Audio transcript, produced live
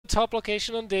top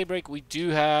location on Daybreak, we do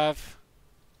have,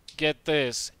 get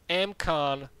this,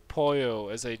 MCon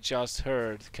PoYo, as I just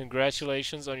heard.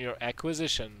 Congratulations on your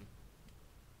acquisition.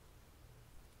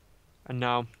 And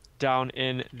now, down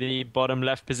in the bottom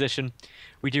left position,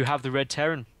 we do have the Red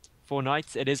Terran. 4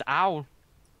 knights, it is Owl,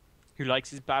 who likes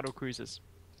his battle cruisers.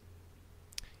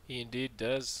 He indeed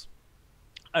does.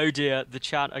 Oh dear, the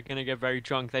chat are gonna get very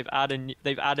drunk. They've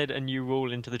added a new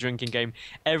rule into the drinking game.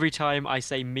 Every time I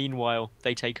say meanwhile,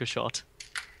 they take a shot.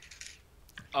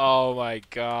 Oh my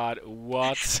god,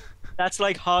 what? That's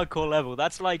like hardcore level.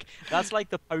 That's like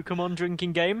the Pokemon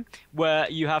drinking game where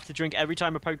you have to drink every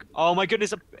time a poke. Oh my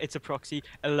goodness, it's a proxy.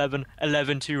 11,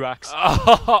 2 racks.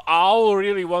 Oh, Owl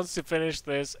really wants to finish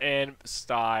this in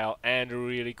style and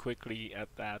really quickly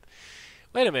at that.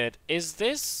 Wait a minute, is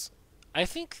this? I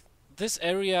think this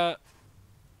area.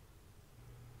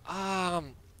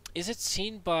 Is it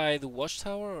seen by the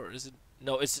watchtower or is it?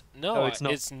 No, it's No, it's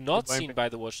not. It's not seen by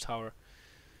the watchtower.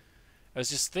 I was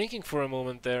just thinking for a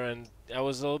moment there, and I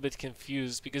was a little bit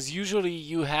confused because usually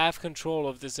you have control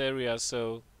of this area,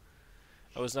 so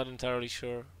I was not entirely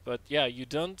sure. But yeah, you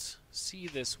don't see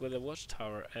this with a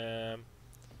watchtower.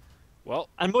 Well,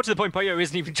 and more to the point, PoYo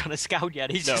isn't even trying to scout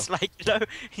yet. He's just like,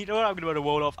 you know what? I'm gonna put a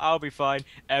wall off. I'll be fine.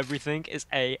 Everything is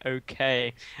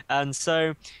a-okay. And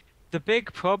so, the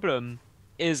big problem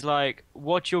is like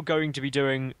what you're going to be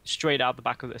doing straight out the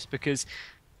back of this, because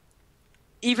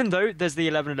even though there's the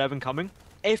 11-11 coming,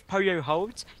 if PoYo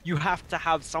holds, you have to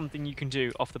have something you can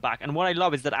do off the back. And what I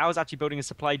love is that Owl's actually building a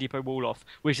supply depot wall off,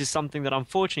 which is something that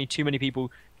unfortunately too many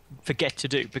people forget to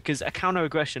do, because a counter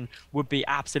aggression would be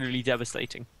absolutely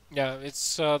devastating. yeah,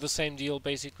 it's the same deal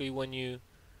basically when you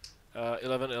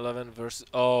 11-11 versus.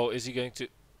 Oh, is he going to?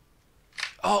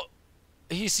 Oh,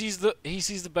 he sees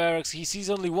the barracks. He sees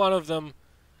only one of them.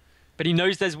 But he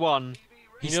knows there's one.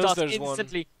 He knows starts there's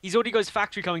instantly. He's already got his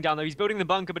factory coming down, though. He's building the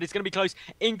bunker, but it's going to be close.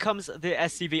 In comes the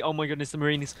SCV. Oh my goodness, the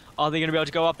Marines. Are they going to be able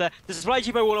to go up there? The supply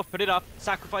depot wall off. Put it up.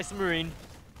 Sacrifice the Marine.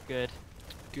 Good.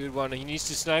 Good one. He needs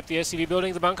to snipe the SCV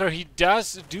building the bunker. He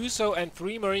does do so, and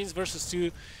 3 Marines versus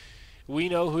 2. We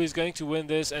know who is going to win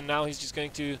this, and now he's just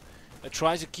going to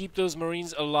try to keep those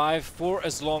Marines alive for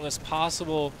as long as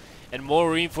possible. And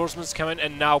more reinforcements come in,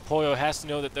 and now PoYo has to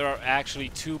know that there are actually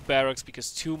 2 barracks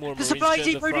because 2 more Marines The supply join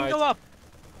the depot didn't fight. go up.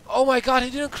 Oh my god, he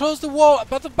didn't close the wall,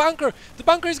 but the bunker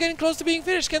is getting close to being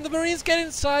finished. Can the Marines get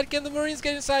inside? Can the Marines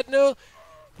get inside? No.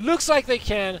 Looks like they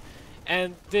can.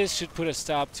 And this should put a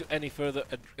stop to any further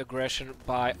aggression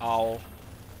by Owl.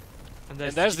 And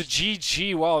there's the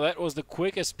GG. Wow, that was the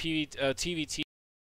quickest TVT.